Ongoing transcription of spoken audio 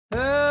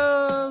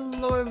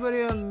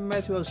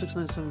Matthew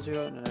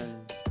 6970, and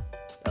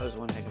that was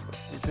one heck of an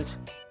entrance.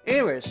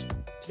 Anyways,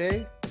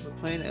 today we're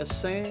playing as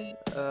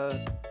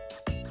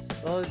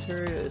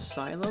Solitary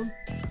Asylum.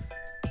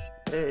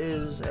 It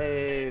is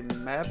a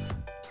map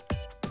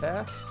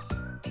pack,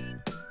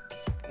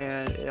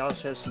 and it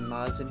also has some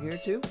mods in here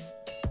too.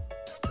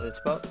 What it's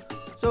about.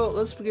 So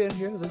let's begin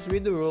here. Let's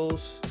read the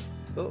rules.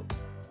 Oh,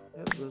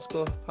 yep, let's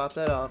go pop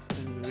that off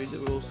and read the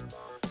rules.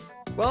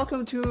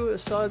 Welcome to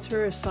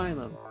Solitary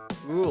Asylum.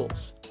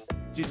 Rules: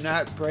 do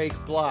not break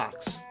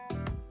blocks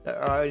that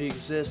already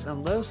exist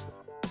unless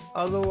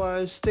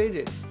otherwise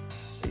stated.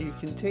 You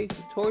can take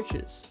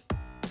torches.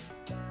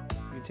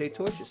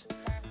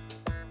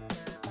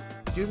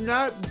 Do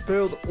not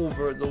build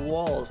over the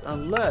walls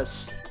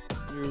unless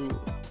you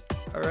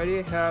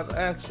already have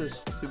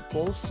access to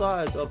both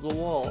sides of the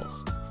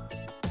walls.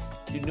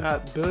 Do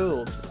not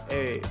build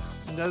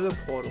another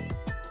portal.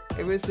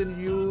 Everything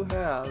you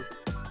have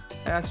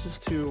access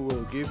to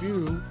will give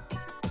you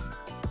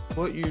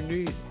what you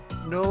need.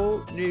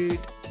 No need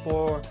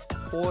for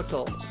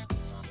portals.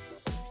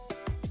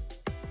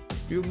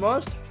 You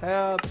must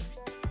have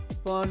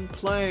fun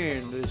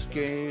playing this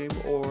game,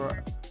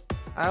 or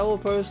I will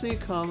personally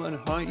come and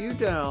hunt you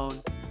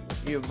down.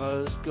 You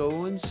must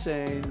go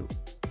insane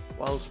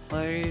whilst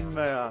playing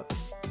maps,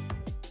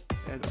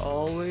 and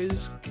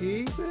always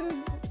keep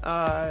an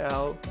eye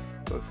out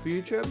for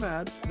future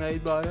maps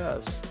made by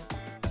us.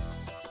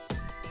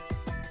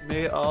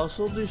 May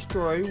also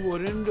destroy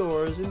wooden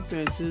doors and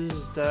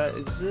fences that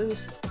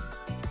exist,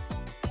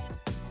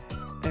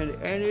 and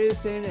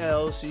anything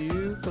else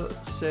you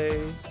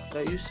say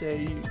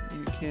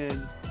you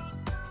can.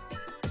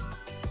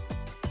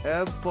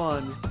 Have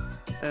fun,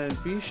 and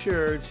be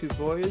sure to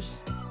voice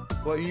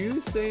what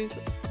you think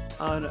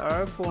on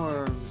our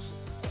forums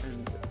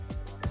and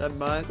the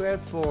Minecraft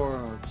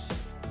forums.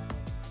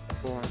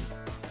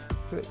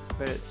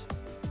 Credits.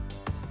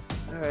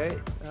 Alright,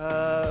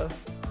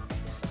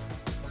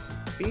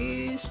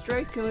 be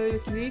striking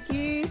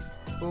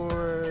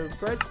for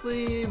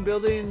practically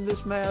building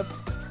this map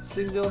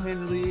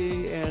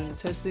single-handedly and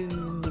testing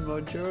the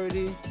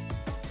majority.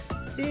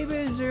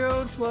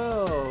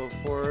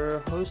 Demon012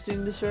 for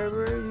hosting the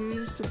server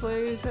used to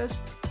play,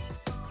 test,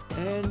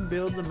 and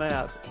build the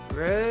map.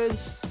 Red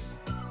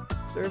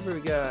server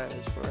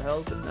guys for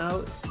helping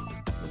out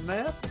the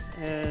map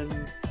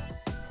and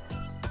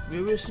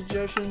viewer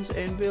suggestions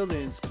and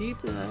buildings.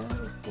 Keep an eye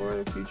out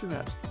for future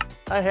maps.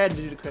 I had to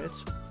do the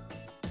credits,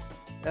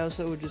 else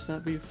it would just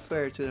not be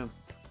fair to them.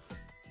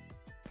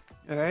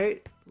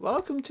 Alright,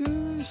 welcome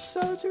to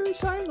Solitary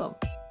Asylum.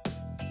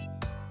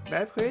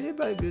 Map created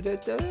by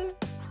Budetta.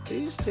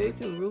 Please take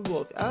a rule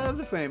book out of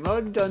the frame. I've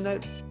already done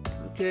that.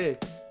 Okay,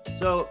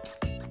 so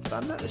if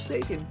I'm not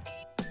mistaken,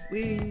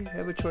 we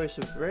have a choice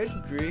of red,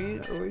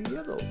 green, or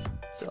yellow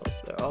cells.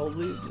 They're all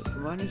lead,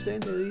 from my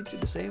understanding, they lead to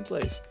the same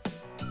place.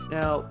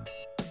 Now,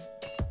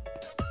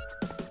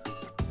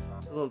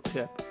 a little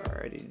tip. I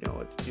already know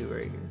what to do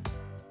right here.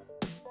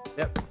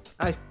 Yep,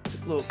 I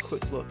took a little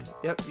quick look.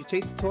 Yep, you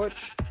take the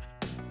torch,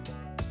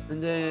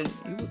 and then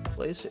you would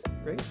place it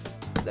right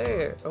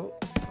there. Oh,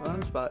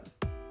 wrong spot.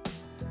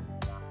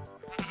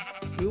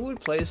 You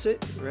would place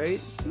it right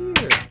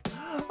here.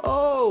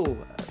 Oh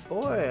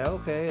boy,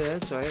 okay,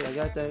 that's right. I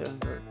got that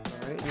under.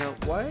 Alright, now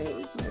why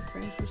is my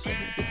frames per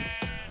second getting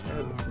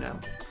terrible now?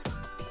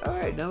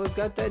 Alright, now we've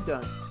got that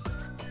done.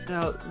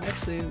 Now,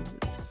 next thing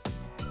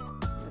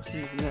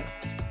is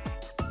next.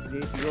 We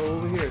need to go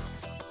over here.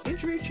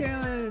 Entry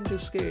challenge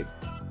escape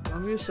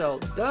from your cell.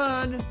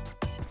 Done!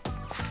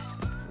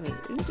 And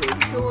into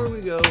the door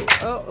we go.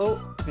 Oh,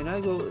 can I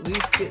go at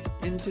least get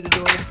into the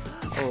door?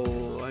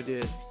 Oh, I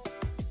did.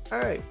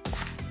 Alright.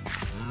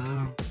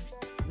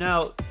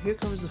 Now, here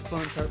comes the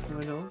fun part for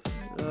my nose.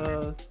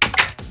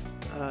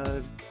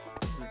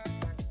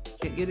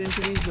 Can't get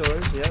into these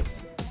doors, yep.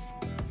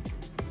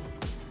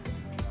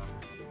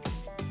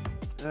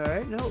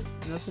 Alright, nope,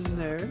 nothing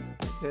there.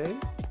 Okay.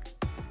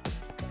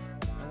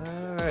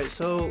 Alright,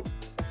 so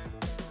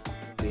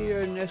be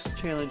our next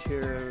challenge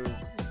here.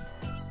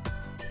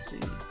 Let's see.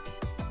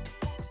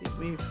 Keep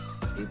me,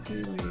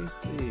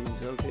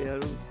 please. Okay, I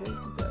don't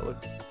think that would.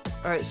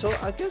 Alright, so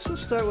I guess we'll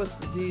start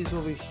with these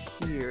over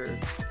here.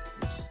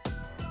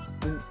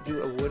 Let's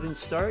do a wooden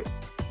start.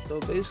 So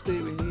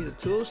basically we need a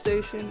tool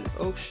station,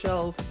 oak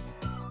shelf,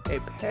 a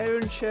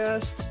pattern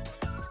chest,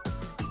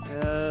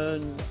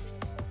 and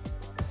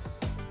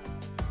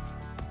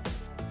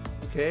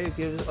okay, it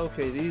gives,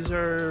 okay, these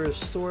are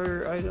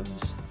store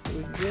items that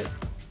we can get.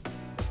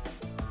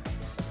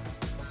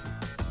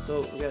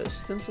 So we got a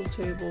stencil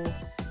table,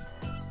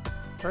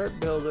 part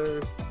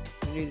builder,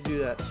 we need to do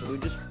that, so we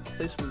just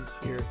place them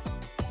here.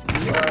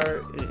 We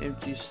are in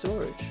empty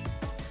storage.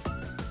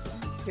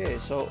 Okay,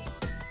 so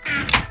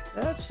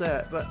that's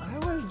that, but I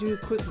want to do a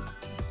quick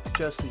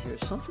adjustment here.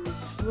 Something's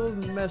a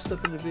little messed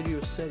up in the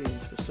video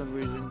settings for some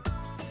reason.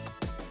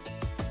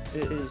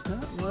 It is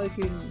not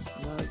liking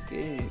my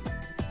game.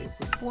 Okay,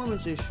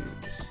 performance issues.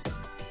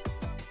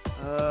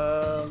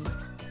 I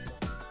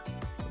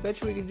bet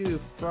you we can do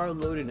far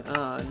loading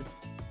on,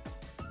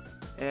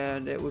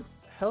 and it would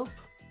help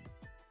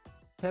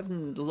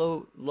having to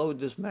load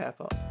this map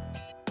up.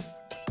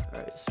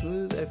 Alright,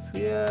 smooth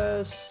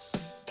FPS.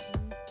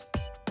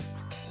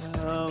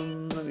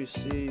 Let me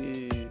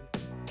see.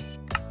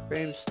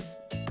 Frame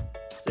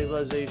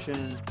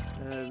stabilization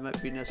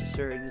might be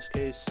necessary in this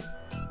case.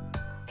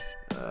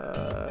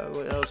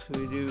 What else can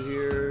we do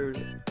here?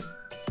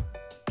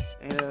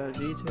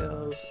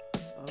 Details.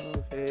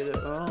 Okay,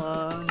 they're all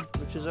on,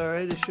 which is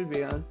alright. It should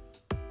be on.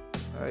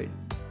 Alright,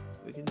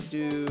 we can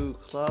do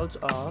clouds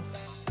off.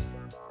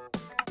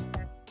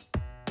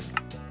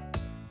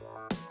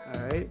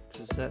 Alright,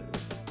 does that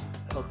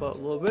help out a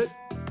little bit?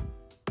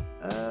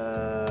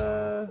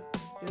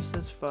 Guess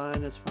that's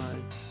fine, that's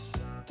fine.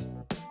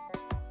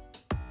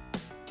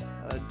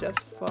 Death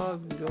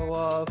fog can go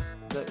off,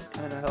 that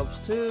kind of helps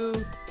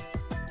too.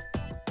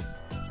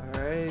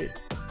 Alright.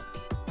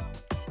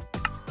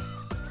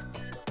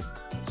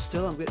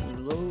 Still, I'm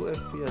getting low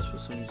FPS for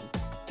some reason.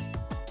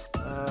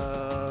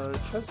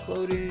 Chunk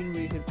loading,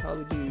 we could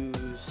probably do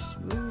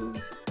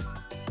smooth.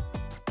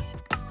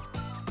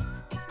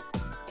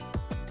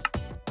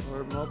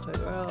 Or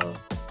multi-route.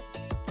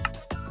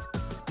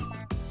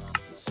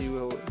 Let's see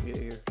what we can get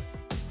here.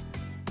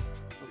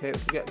 Okay, we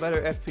get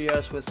better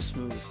FPS with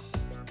smooth.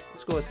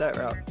 Let's go with that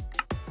route.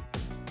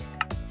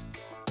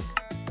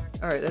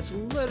 Alright, that's a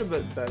little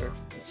bit better.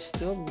 It's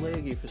still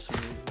laggy for some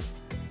reason.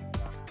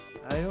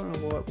 I don't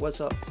know what's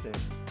up today.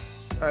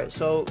 Alright,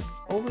 so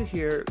over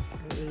here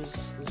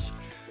is this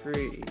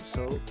tree.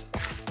 So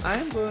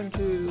I'm going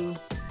to...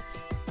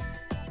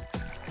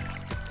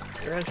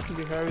 Grass can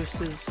be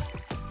harvested.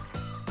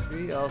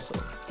 Tree also.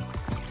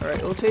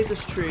 Alright, we'll take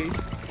this tree.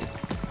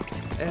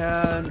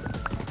 And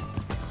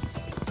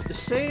to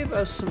save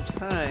us some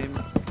time,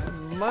 I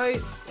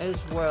might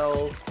as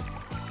well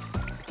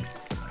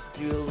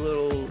do a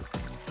little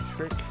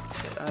trick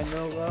that I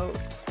know about.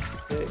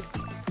 Okay.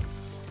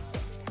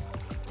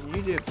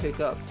 You did pick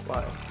up.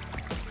 Why?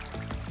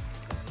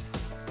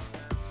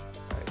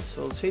 Alright,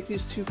 so we'll take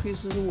these two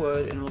pieces of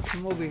wood and we'll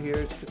come over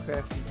here to the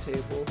crafting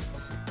table.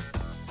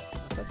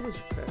 I thought there was a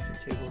crafting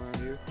table around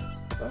here.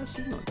 Oh, I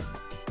see one.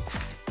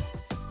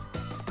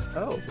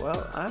 Oh,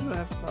 well, I'm gonna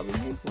have to probably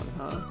make one,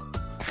 huh?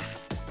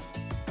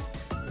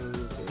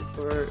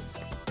 Okay, or is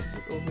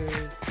it over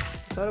here? I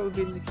thought it would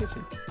be in the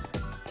kitchen.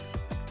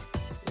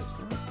 It's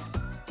not.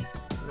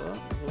 Well,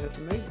 we'll have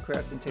to make a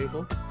crafting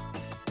table.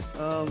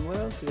 What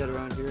else we got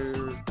around here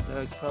that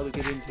I could probably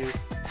get into?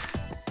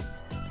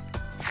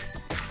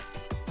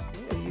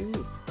 Yeah, you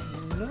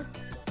not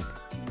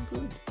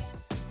good.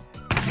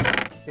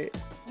 Okay,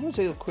 I'm gonna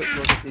take a quick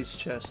look at these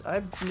chests.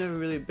 I've never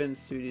really been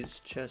through these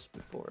chests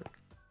before.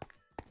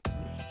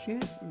 You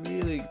can't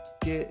really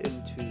get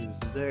into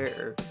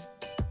there.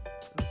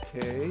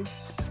 Okay.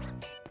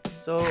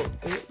 So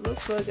it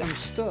looks like I'm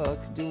stuck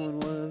doing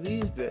one of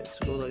these bits.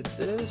 Go like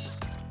this,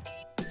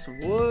 get some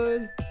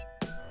wood.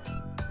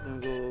 I'm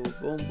gonna go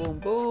boom, boom,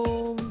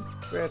 boom.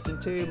 Crafting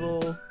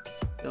table.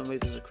 Don't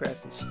make this a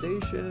crafting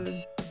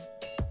station.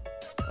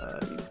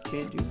 You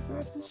can't do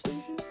crafting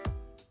station.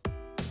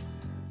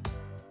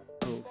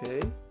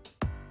 Okay.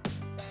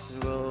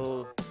 And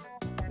we'll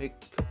make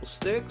a couple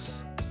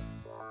sticks.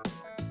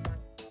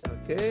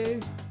 Okay.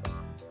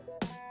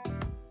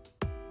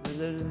 And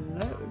then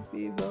that would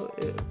be about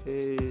it.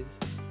 Okay.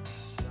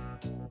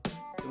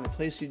 I'm gonna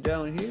place you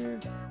down here.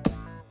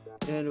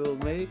 And we'll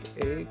make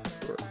a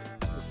crook.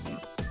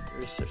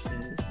 There's such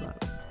thing as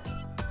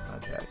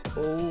modpack.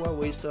 Oh, I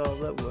wasted all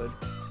that wood.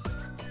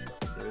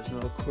 There's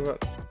no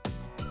crook.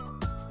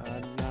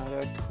 I'm not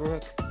a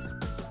crook.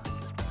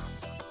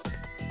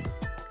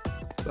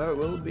 But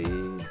we'll be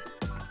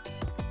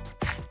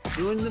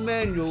doing the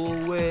manual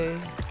way.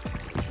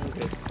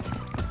 Okay.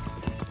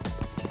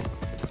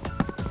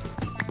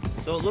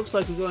 So it looks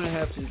like we're going to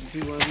have to do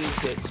one of these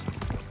bits.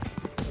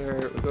 Where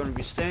we're going to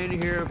be standing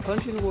here,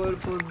 punching wood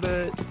for a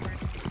bit.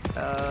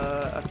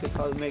 I could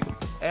probably make an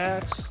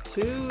axe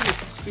too to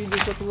speed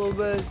this up a little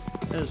bit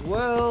as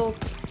well.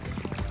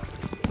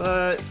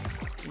 But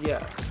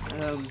yeah,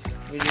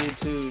 we need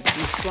to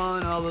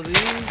despawn all of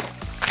these.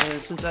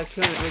 And since I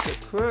couldn't make a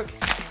crook,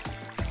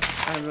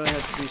 I'm going to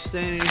have to be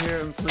standing here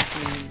and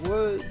punching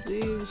wood.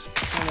 These,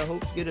 and I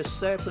hope to get a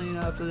sapling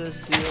out of this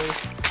deal.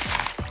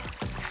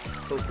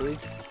 Hopefully.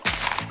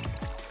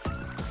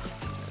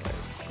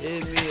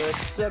 Give me a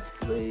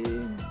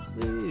sapling,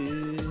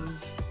 please.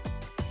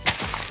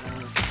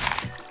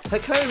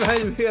 That kind of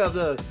reminds me of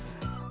the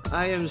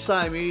I Am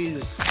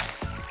Siamese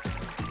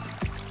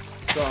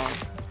song.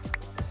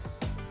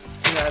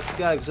 Yeah, I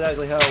forgot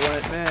exactly how it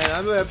went. Man,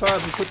 I'm going to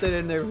probably put that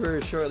in there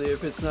very shortly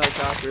if it's not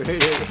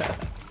copyrighted.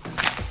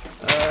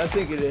 I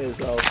think it is,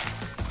 though.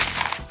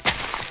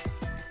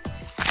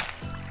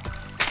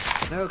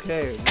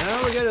 Okay,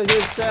 now we got a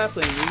good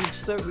sapling.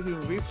 We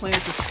can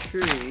replant this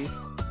tree.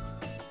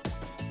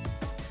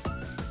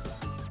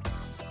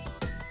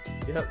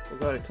 Yep, we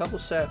got a couple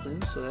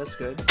saplings, so that's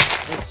good.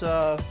 Let's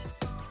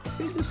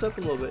speed this up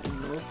a little bit,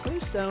 and we'll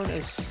place down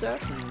a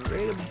sapling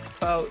right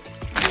about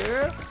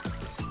here.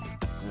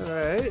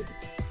 Alright.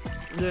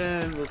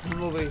 Then we'll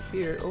come over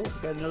here. Oh,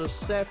 got another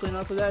sapling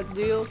off of that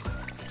deal.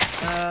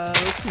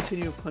 Let's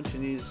continue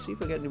punching these. See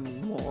if I got any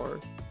more.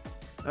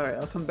 Alright,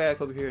 I'll come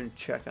back over here and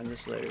check on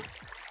this later.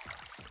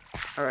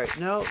 Alright,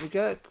 now we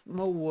got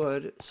more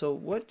wood. So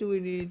what do we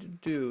need to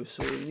do?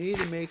 So we need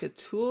to make a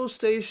tool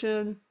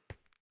station,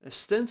 a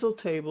stencil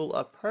table,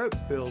 a part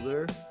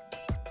builder.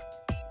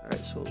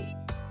 Alright, so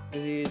we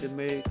need to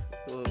make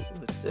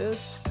like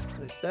this,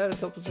 like that a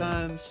couple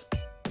times.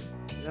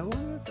 And I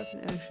wonder if I can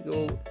actually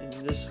go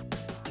in this.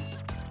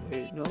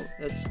 Wait, no,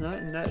 that's not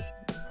in that.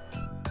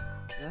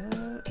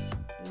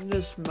 In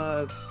this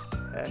mod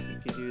pack you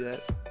can do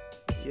that.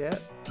 Yeah,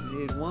 you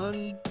need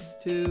 1,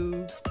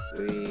 2,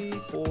 3,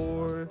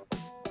 4,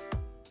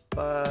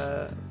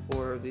 5,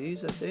 4 of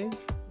these, I think,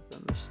 if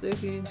I'm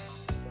mistaken.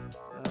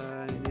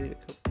 I need a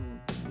couple.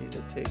 I need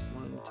to take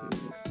 1,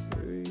 2,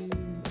 3.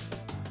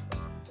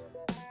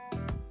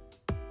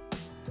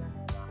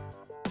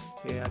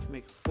 Okay, I can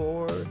make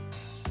 4.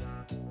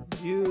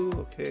 You,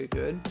 okay,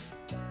 good.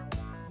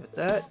 Got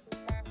that.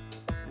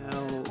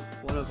 Now,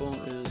 one of them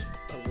is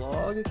a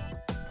log.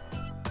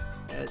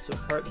 It's a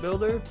part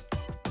builder.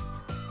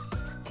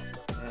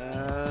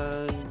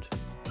 And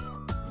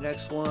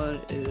next one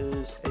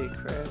is a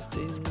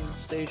crafting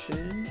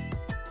station.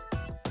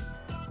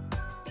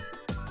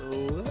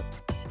 Go up.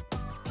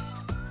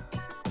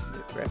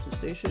 The crafting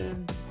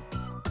station.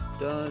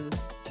 Done.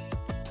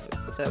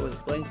 Put that with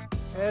a blank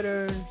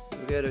pattern.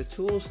 We got a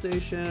tool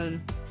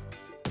station.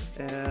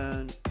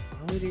 And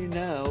all we need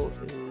now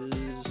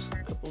is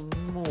a couple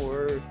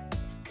more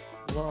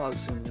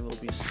logs and then we'll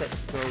be set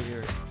to go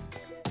here.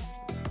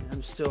 And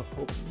I'm still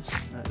hoping this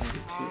is not going to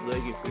get too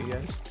leggy for you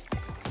guys.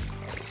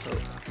 So,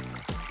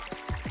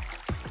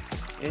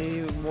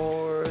 any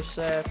more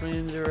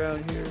saplings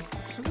around here?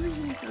 For some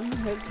reason I'm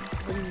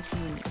having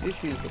some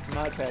issues with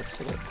modpack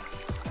setup.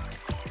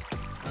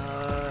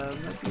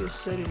 Might be a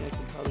setting I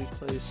can probably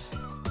place.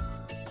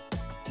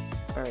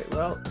 Alright,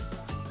 well,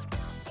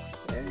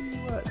 tell you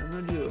what, I'm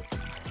going to do a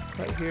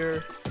cut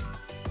here.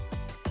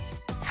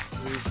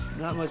 There's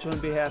not much going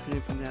to be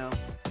happening for now.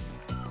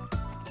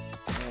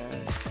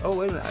 And, oh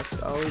wait a minute, I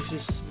could always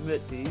just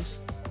submit these.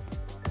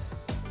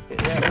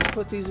 Okay, yeah, let's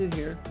put these in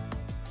here.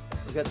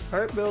 We got the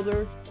part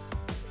builder.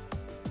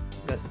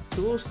 We got the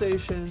tool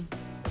station.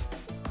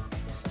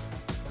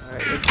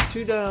 Alright, that's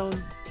 2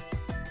 down.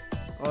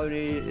 All we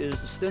need is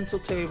the stencil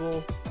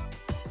table,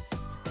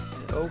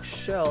 an oak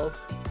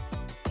shelf,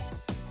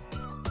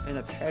 and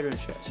a pattern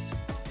chest.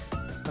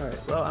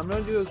 Alright, well, I'm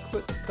going to do a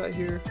quick cut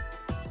here.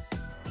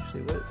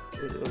 Actually, what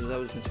that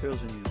was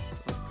materials in use.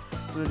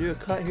 I'm going to do a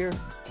cut here,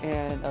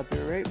 and I'll be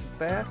right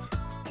back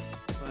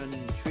when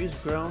the tree's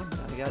grown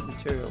and I got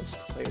materials to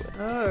play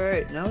with.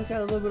 Alright, now we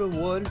got a little bit of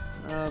wood.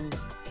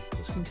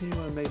 Let's continue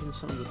on making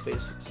some of the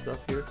basic stuff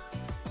here.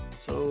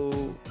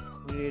 So,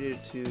 we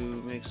needed to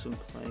make some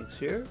planks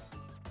here.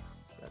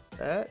 Got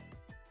that.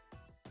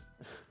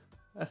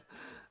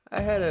 I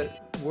had a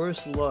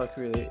worse luck,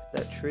 really.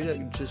 That tree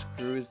that just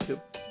grew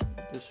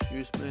just a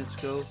few minutes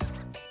ago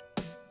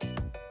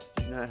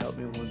did not help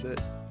me one bit.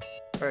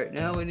 Alright,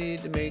 now we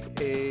need to make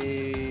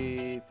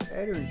a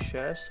pattern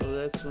chest, so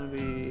that's going to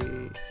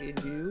be 8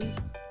 views.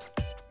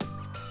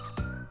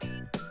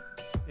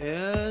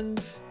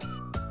 And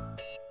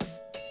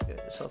get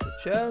yourself a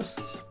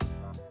chest.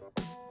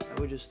 Now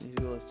we just need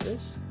to go like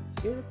this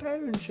to get a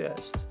pattern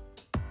chest.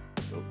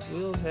 So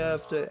we'll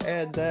have to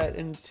add that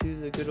into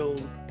the good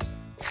old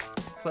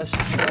quest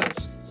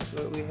chest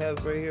that we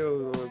have right here,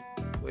 or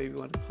whatever you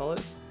want to call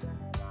it.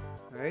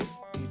 Alright,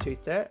 you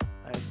take that,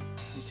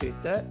 you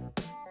take that.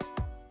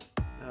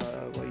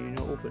 Well, you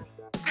know, open.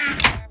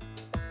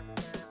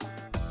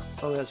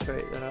 Oh, that's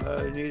right.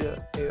 I need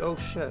a oak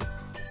shelf.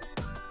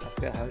 I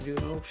forgot how to do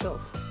an oak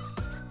shelf.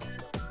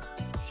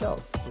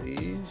 Shelf,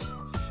 please.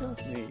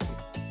 Shelf me.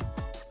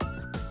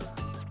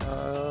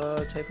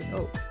 Type in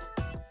oak.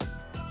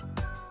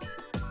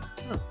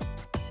 Huh.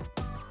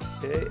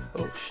 Okay,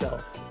 oak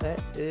shelf. That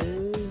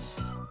is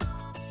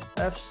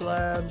F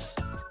slabs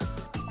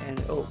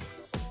and oak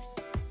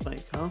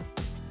plank, huh?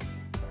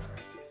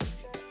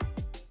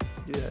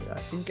 Do that. I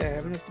think I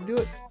have enough to do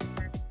it.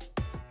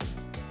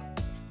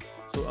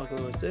 So I'll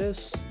go with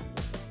this,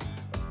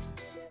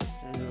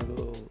 and I'll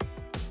go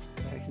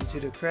back into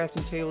the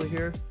crafting table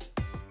here,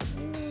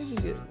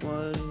 and get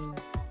one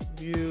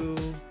view.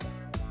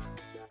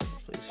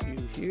 Place you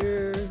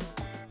here.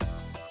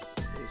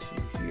 Place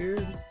you here.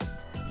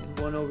 And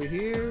one over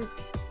here.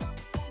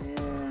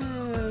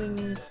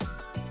 And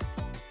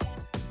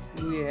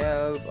we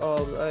have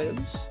all the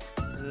items.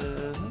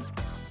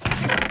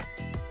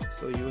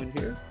 So you in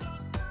here.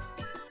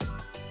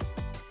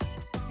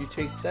 You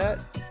take that,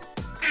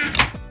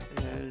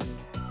 and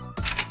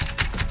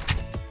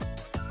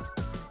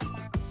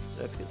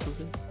did I forget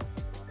something?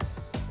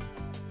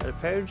 Got a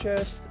pattern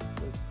chest,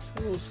 a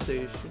tool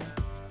station.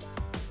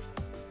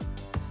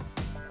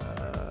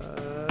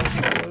 That's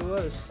what it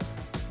was.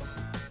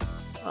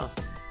 Huh.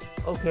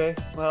 Okay,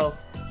 well,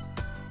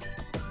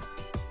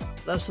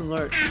 lesson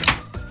learned.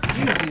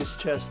 Use these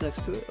chests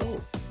next to it. Oh.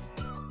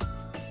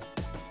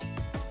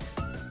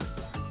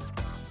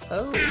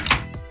 Oh.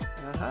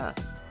 Aha.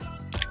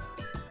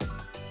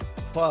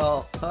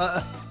 Well,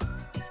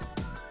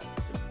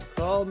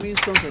 call me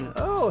something.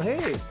 Oh,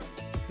 hey.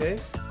 Okay.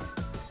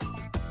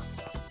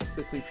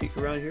 Quickly peek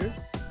around here.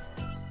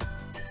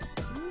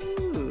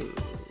 Ooh.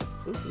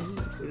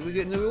 What did we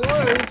get in the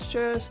rewards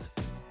chest?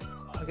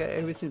 Oh, I got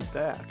everything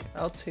back.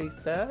 I'll take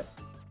that.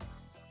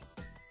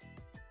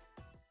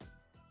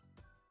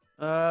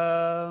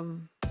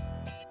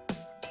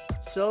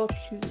 Cell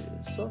key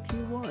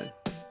 1.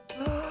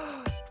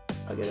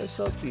 I get a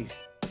cell key.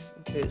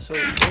 Okay, so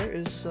where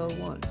is cell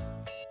 1?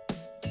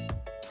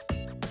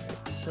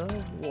 Cell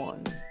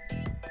 1.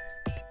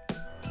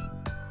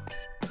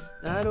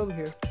 Not over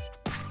here.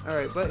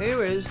 Alright, but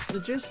anyways,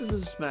 the gist of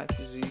this map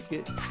is you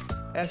get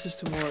access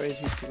to more as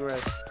you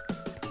progress.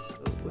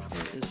 So which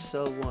one is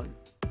cell 1?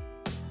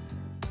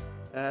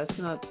 That's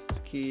not the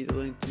key to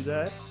link to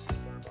that.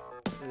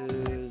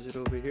 Is it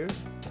over here?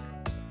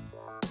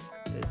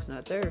 It's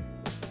not there.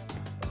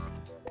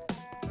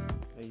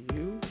 Are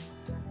you?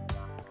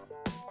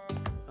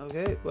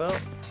 Okay, well,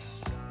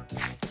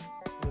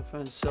 we'll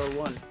find cell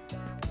 1.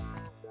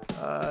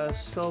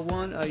 Cell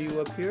 1, are you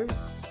up here?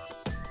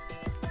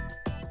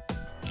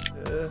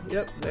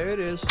 Yep, there it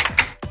is.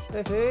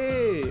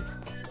 Hey!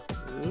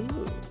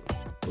 Ooh,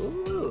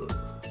 ooh,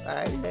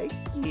 I like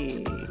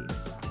it.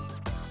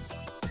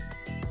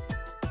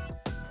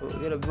 So we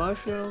get a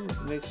mushroom,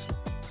 make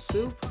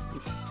soup.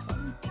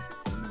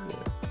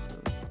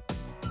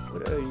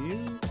 What are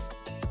you?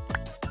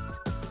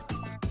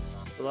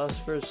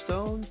 Philosopher's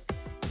Stone.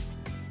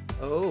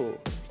 Oh.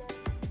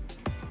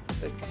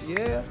 Heck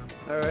yeah.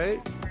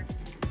 Alright.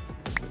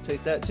 I'll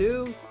take that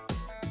too.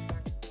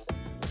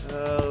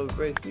 I'll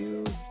break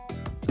you.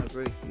 I'll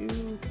break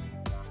you.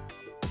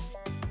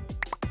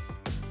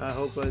 I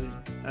hope I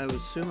would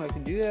assume I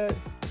can do that.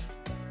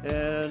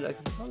 And I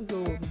can probably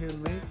go over here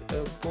and make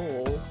a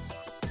bowl. Wait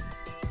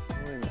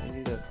a minute, I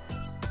need to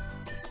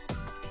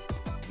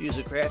use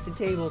a crafting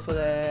table for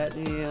that.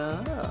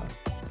 Yeah.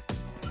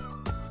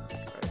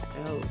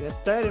 Alright, now we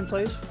got that in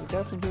place. We're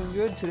definitely doing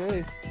good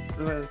today.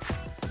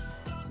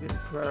 Getting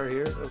far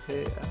here.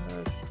 Okay,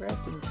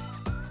 crafting.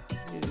 I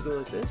need to go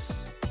like this.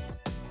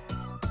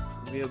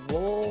 Give me a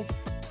bowl.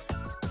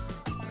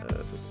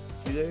 Put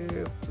you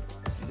there.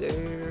 Put you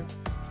there.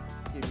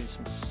 Give me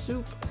some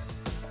soup.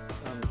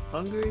 I'm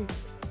hungry.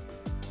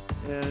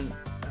 And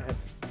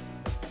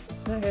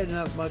I had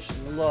not much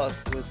luck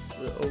with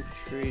the oak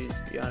trees,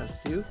 to be honest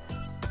with you.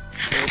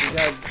 So we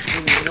got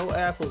really no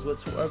apples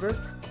whatsoever.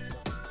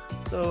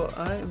 So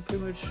I am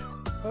pretty much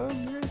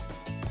hungry.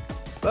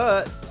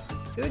 But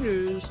good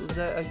news is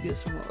that I can get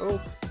some more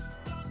oak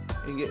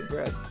and get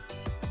bread.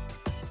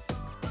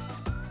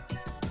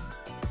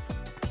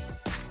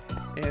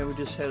 And we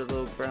just had a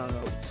little brown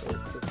oak, so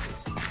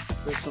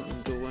there's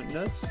something to went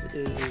nuts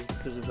is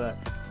because of that.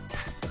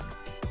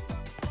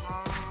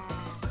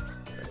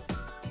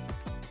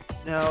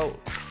 Now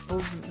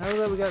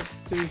that we got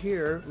through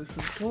here, we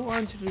can go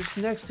on to this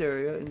next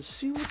area and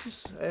see what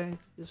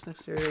this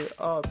next area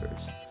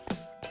offers.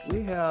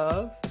 We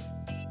have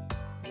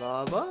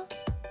lava.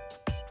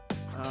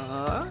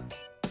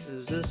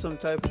 Is this some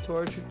type of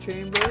torture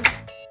chamber?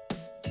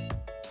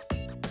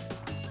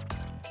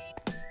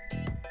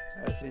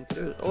 I think it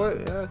is. Or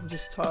I can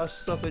just toss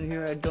stuff in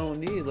here I don't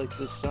need, like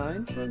this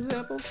sign, for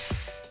example.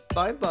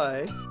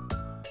 Bye-bye.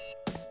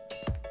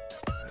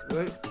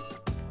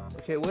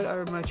 Okay, what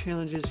are my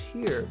challenges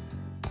here?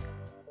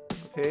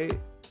 Okay.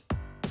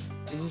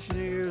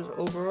 Engineer's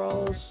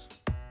overalls.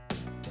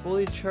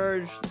 Fully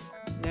charged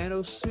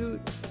nano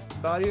suit.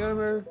 Body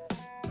armor.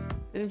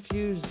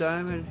 Infused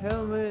diamond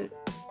helmet.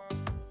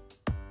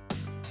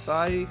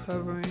 Body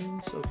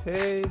coverings.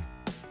 Okay.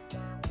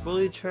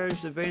 Fully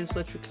charged advanced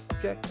electric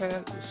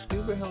jetpack. The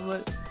scuba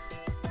helmet.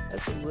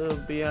 That's a little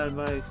beyond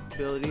my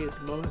ability at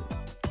the moment.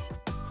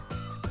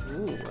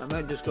 Ooh, I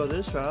might just go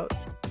this route.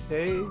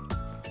 Okay.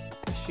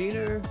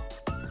 Machiner.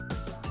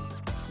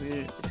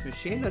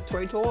 Machine a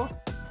toy tool.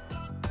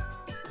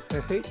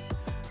 Right.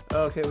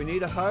 Okay, we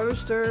need a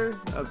harvester,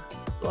 a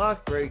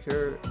block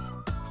breaker,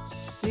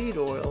 seed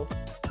oil.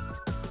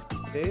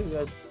 Okay, we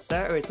got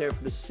that right there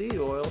for the seed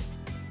oil.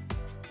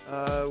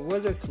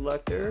 Weather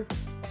collector,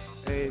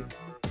 a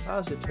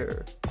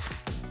compositor.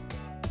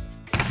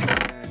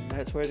 And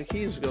that's where the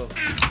keys go.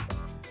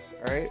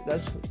 Alright,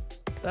 that's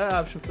that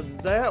option for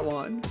that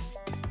one.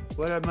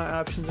 What are my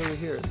options over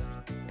here?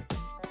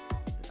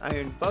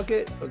 Iron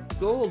bucket, a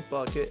gold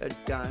bucket, a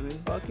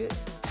diamond bucket,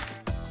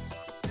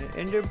 an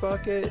ender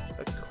bucket,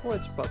 a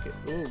quartz bucket.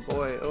 Oh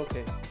boy,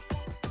 okay.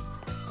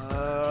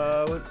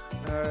 What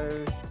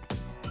are...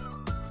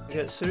 I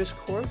got Citrus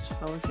quartz.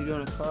 How much are you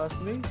gonna cost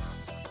me?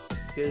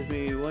 Gives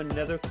me one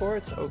nether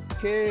quartz.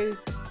 Okay.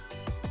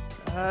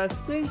 I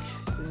think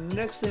the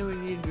next thing we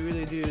need to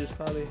really do is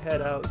probably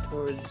head out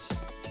towards...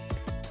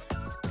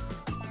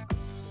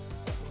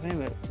 Wait a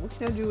minute. What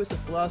can I do with the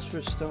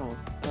Philosopher's Stone?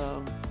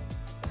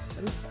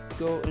 Let's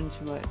go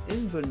into my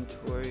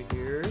inventory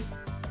here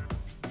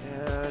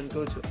and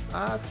go to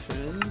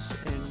options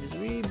and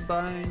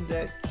rebind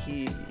that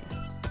key.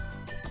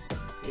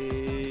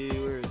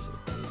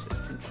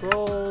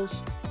 controls,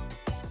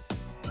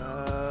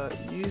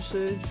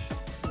 usage.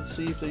 Let's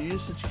see if the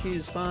usage key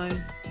is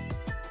fine.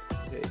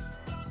 Okay,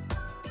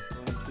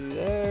 going to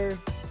there.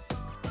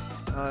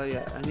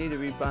 Yeah, I need to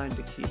rebind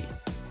the key.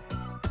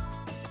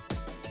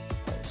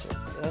 Okay, so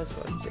that's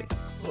what I'm saying.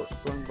 Oh,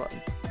 wrong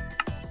button.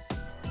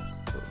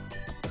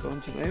 So, go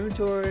into my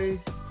inventory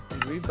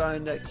and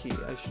rebind that key.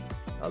 I should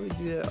probably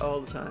do that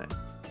all the time.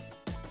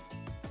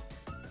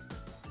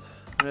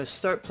 When I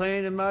start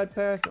playing in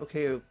modpack,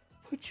 okay, it'll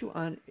put you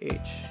on H.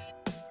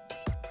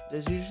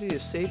 There's usually a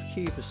safe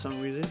key for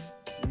some reason.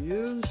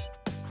 Use.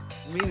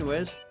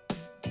 Anyways,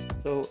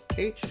 so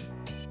H.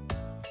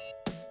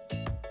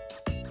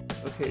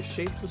 Okay,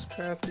 shapeless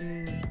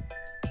crafting.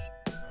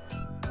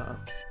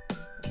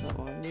 That's not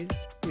what I need.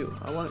 You.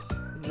 I want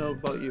to know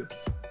about you.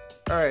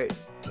 Alright.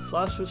 The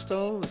philosopher's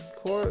stone,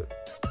 core,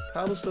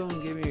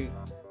 cobblestone give me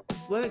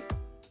flint.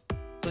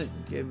 Flint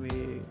give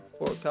me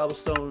 4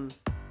 cobblestone.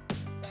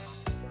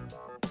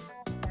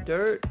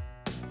 Dirt.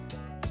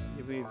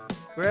 Give me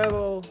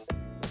gravel.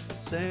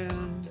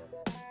 Sand.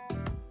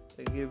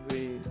 They give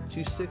me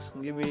 2 sticks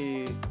and give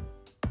me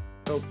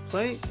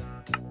plank.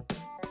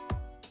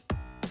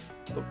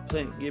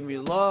 Plank give me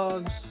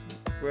logs.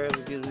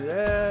 Gravel gives me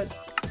that.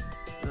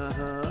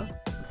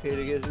 Okay,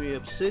 that gives me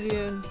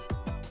obsidian.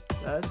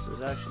 That's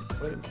actually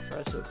quite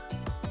impressive.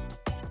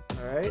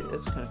 Alright,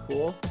 that's kind of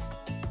cool.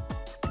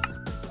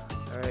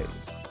 Alright,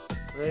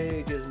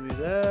 clay gives me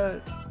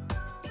that.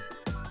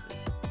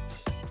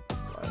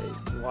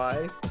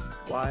 Why?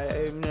 Why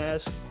I even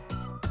ask?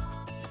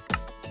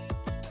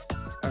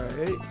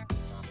 Alright.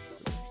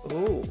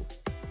 Oh.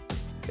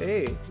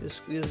 Hey,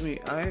 this gives me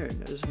iron.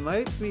 This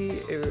might be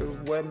a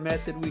web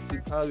method we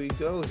could probably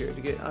go here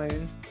to get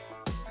iron.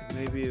 It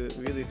may be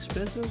really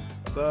expensive,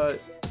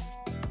 but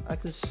I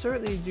can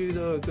certainly do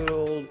the good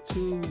old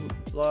 2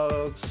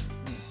 logs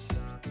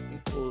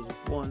equals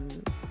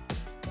 1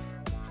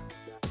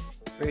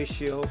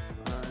 ratio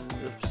on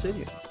the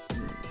obsidian.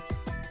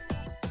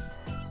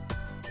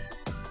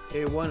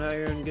 Okay, 1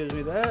 iron gives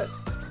me that.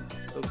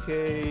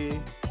 Okay.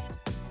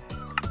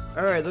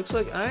 Alright, looks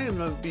like I am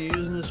going to be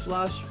using this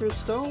philosopher's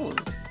stone.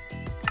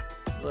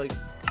 Like,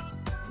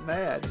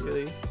 mad,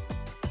 really.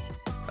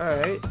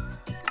 Alright.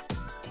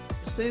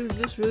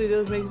 This really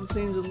does make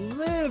things a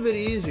little bit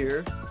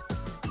easier.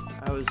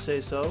 I would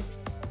say so.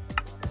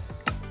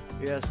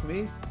 If you ask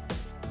me.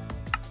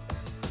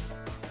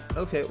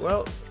 Okay,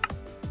 well,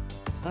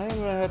 I'm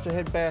going to have to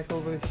head back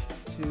over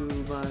to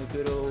my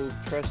good old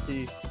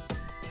trusty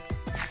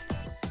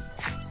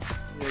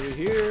over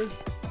here.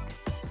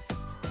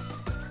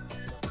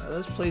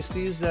 Let's place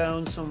these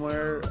down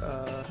somewhere.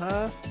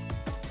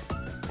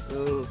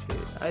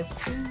 Okay, I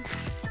think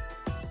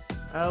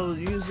I'll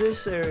use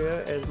this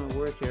area as my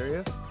work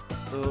area.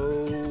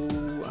 So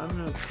I'm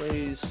gonna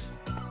place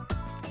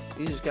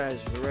these guys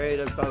right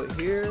about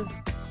here.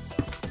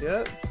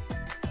 Yep.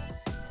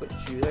 Put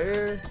you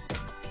there.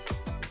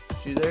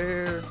 Put you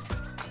there.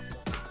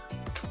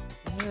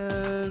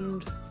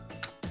 And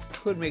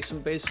could make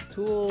some basic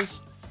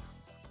tools.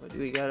 What do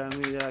we got on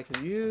me that I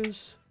can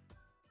use?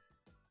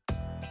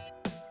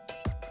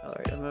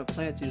 Alright, I'm going to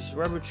plant these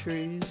rubber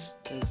trees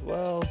as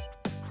well.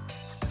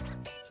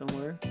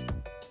 Somewhere.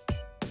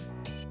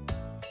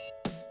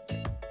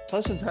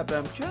 Plus on top of that,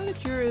 I'm kind of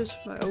curious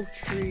my oak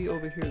tree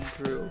over here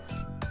grew.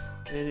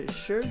 And it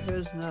sure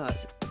has not.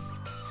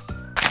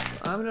 So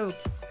I'm going to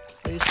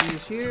place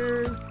these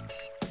here.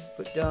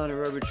 Put down a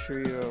rubber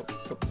tree or a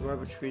couple of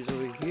rubber trees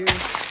over here.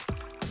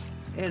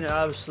 And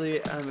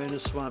obviously I'm in a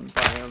swamp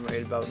biome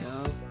right about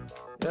now.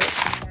 Yep.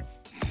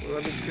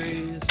 Rubber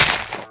trees.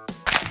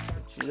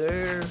 Put you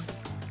there.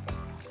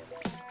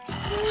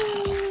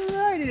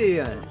 Alrighty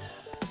then.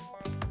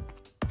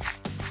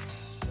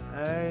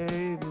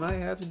 I might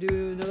have to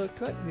do another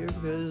cut here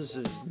because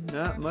there's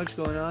not much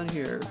going on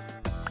here.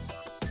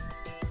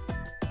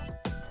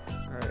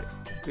 Alright,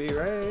 be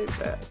right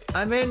back.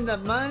 I'm in the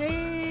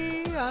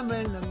money! I'm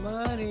in the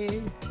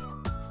money!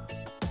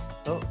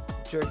 Oh,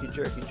 jerky.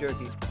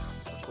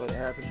 That's what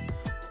happened.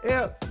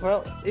 Yeah,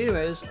 well,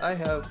 anyways, I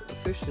have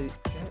officially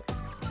got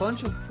a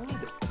bunch of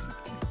product.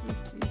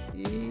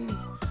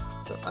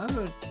 So I'm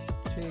gonna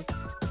take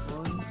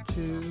 1,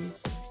 2.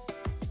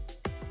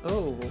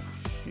 Oh,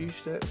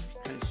 sheesh, that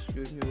kind of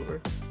screwed me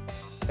over.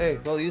 Hey,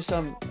 well, at least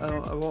I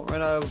won't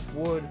run out of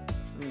wood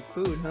and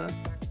food, huh?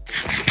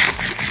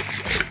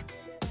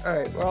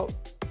 Alright, well,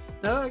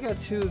 now I got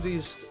 2 of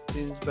these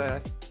things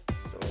back.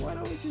 So why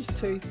don't we just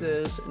take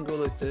this and go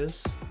like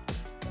this.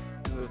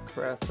 And we'll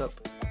craft up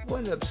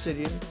 1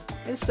 obsidian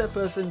and step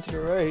us into the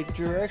right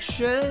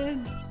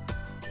direction.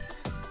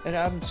 And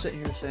I'm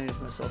sitting here saying to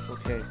myself,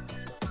 okay,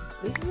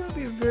 this is gonna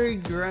be very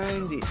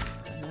grindy.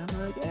 And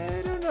I'm like,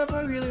 I don't know if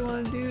I really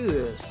want to do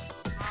this.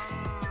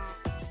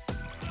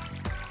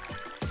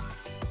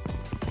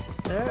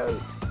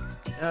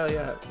 Oh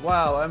yeah,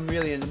 wow, I'm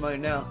really in the money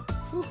now.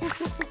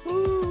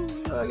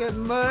 I got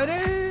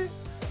money.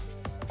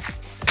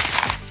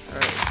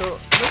 Alright, so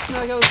let's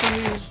knock out some of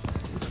these.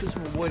 Let's get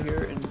some wood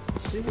here and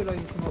see what I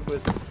can come up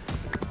with.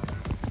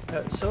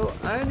 So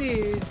I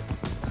need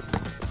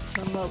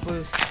come up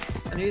with,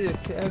 I need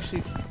to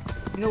actually,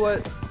 you know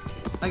what,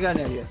 I got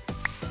an idea.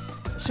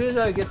 As soon as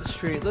I get the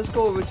street, let's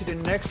go over to the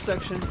next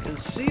section and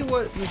see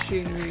what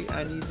machinery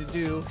I need to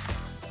do,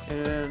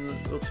 and then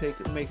we'll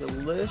make a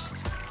list.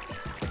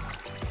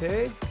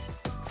 Okay.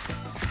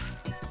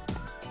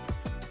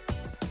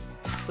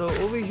 So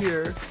over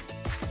here,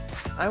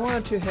 I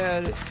want to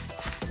head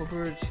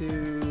over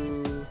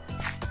to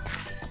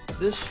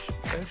this.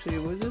 Actually,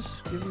 would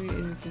this give me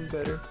anything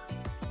better?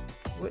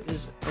 What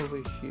is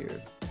over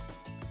here?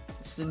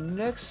 It's the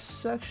next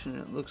section,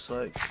 it looks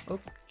like.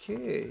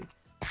 Okay.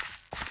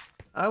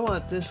 I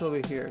want this over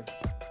here.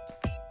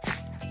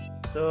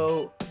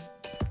 So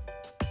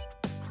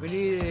we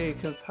need a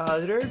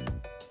compositor,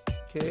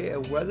 okay, a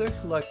weather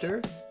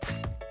collector,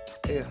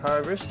 a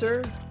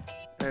harvester,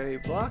 a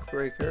block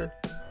breaker,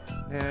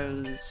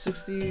 and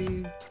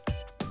 60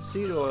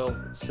 seed oil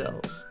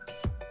cells.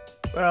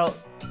 Well,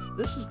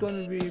 this is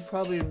going to be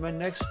probably my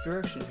next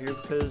direction here,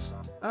 because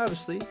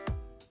obviously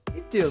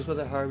it deals with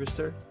a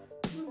harvester.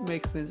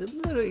 Make things a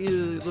little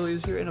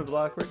easier, in a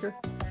block breaker,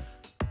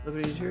 a little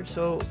bit easier.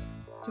 So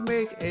to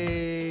make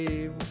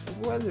a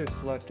weather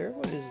collector,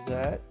 what is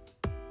that?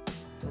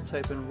 I'll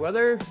type in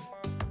weather.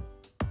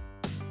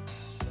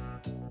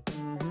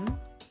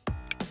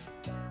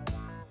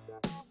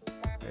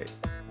 Right,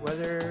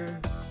 weather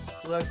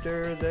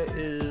collector. That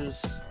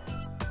is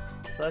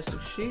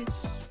plastic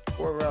sheets,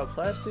 4 round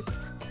plastic.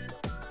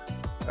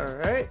 All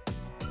right.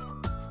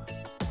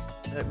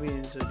 That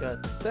means I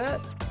got that.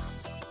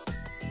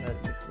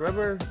 Got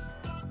rubber,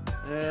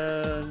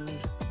 and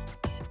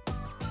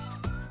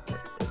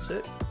that's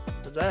it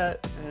for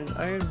that. And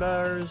iron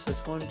bars,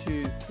 that's 1,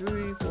 2,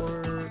 3,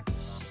 4,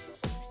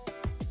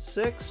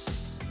 6.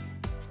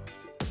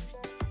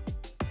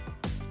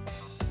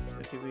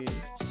 That could be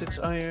 6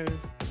 iron.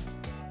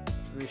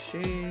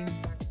 Machine.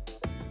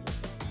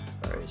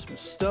 Alright, some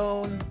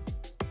stone.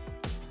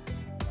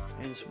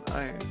 And some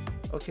iron.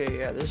 Okay,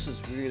 yeah, this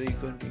is really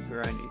going to be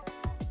grindy.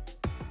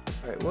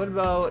 Alright, what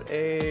about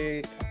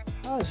a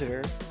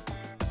compositor?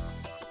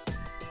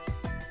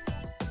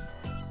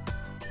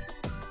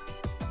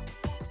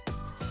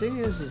 Thing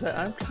is that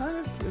I'm kind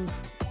of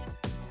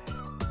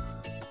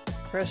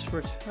pressed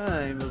for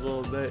time a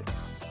little bit.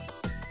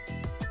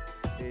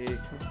 A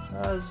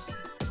composite.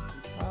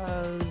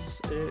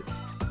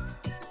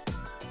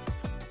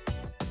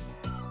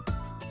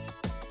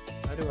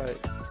 How do I?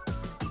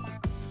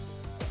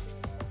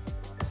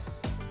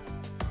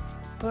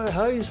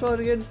 How do you spell it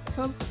again?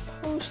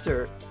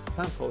 Composter,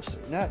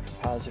 not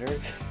compositor.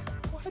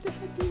 Why did I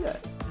do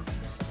that?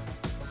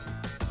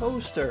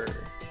 Poster.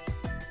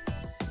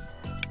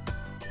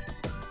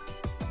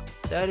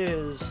 That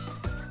is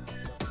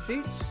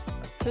sheets,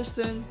 a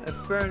piston, a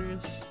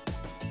furnace.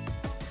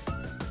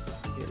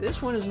 Okay,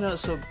 this one is not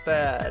so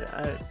bad.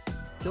 I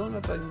don't know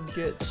if I can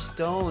get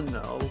stone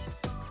though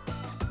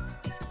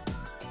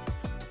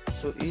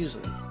so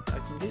easily. I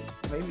can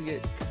maybe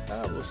get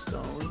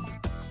cobblestone.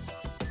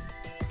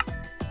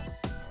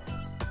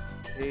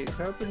 A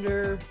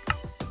carpenter,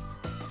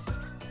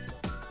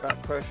 rock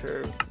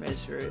crusher,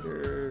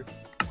 macerator,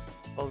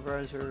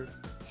 pulverizer,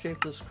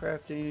 shapeless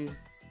crafting.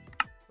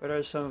 What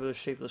are some of the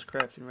shapeless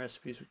crafting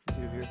recipes we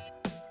can do here?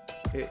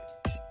 Okay,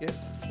 to get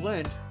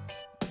flint,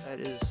 that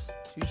is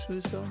 2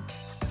 smooth stone.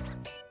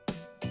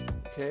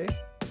 Okay.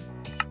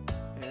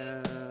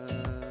 And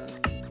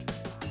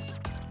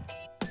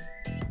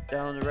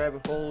down the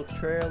rabbit hole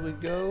trail we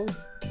go.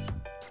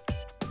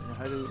 And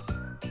how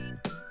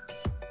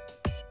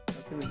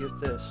can we get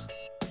this?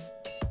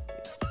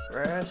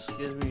 Grass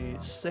gives me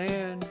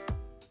sand.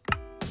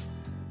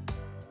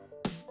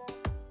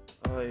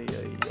 I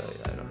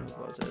don't know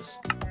about this.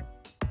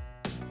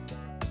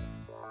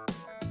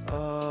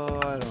 Oh,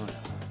 I don't know.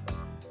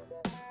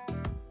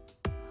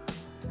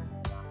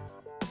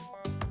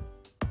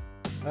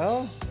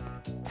 Well,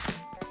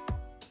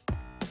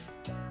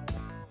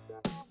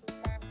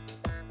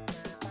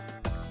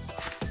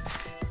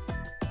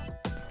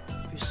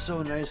 it'd be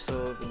so nice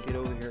though if we can get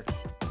over here.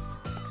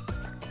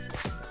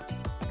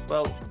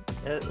 Well,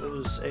 it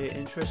was an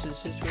interesting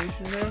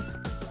situation there,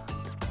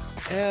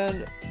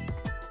 and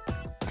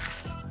I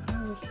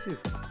don't know what to do.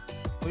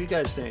 What do you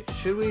guys think?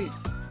 Should we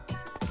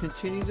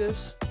continue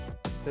this?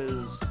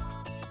 Because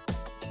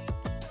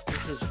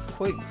this is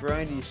quite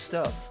grindy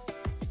stuff.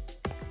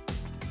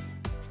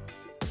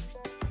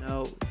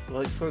 Now,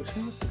 like for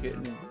example,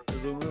 getting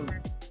aluminum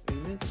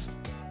units,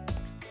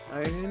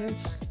 iron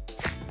units,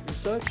 and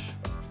such.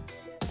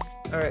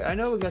 Alright, I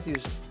know we got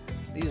these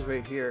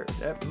right here.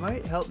 That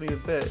might help me a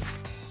bit.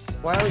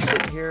 While I was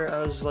sitting here, I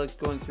was like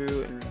going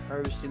through and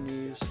harvesting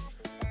these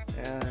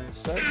and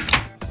such.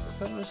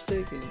 If I'm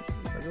mistaken,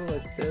 if I go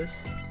like this,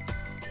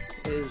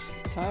 it is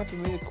time for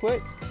me to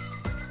quit.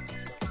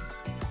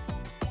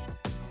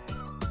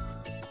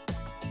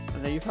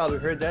 And then you probably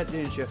heard that,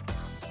 didn't you?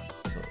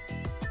 So,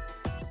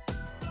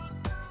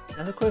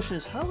 now the question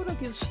is, how would I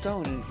get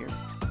stone in here?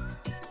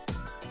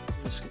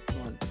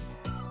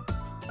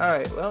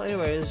 Alright, well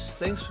anyways,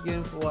 thanks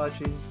again for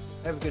watching.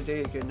 Have a good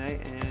day, a good night,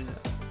 and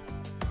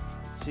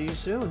see you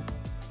soon.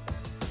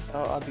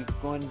 I'll be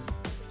going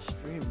to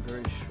stream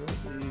very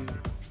shortly.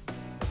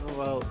 Oh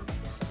well,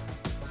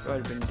 it's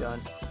already been done.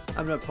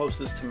 I'm gonna post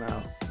this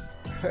tomorrow.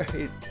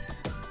 Alright.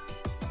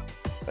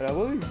 But I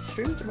will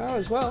stream tomorrow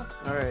as well.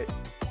 Alright.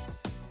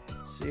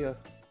 See ya.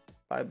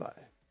 Bye bye.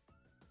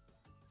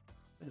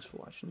 Thanks for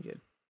watching again.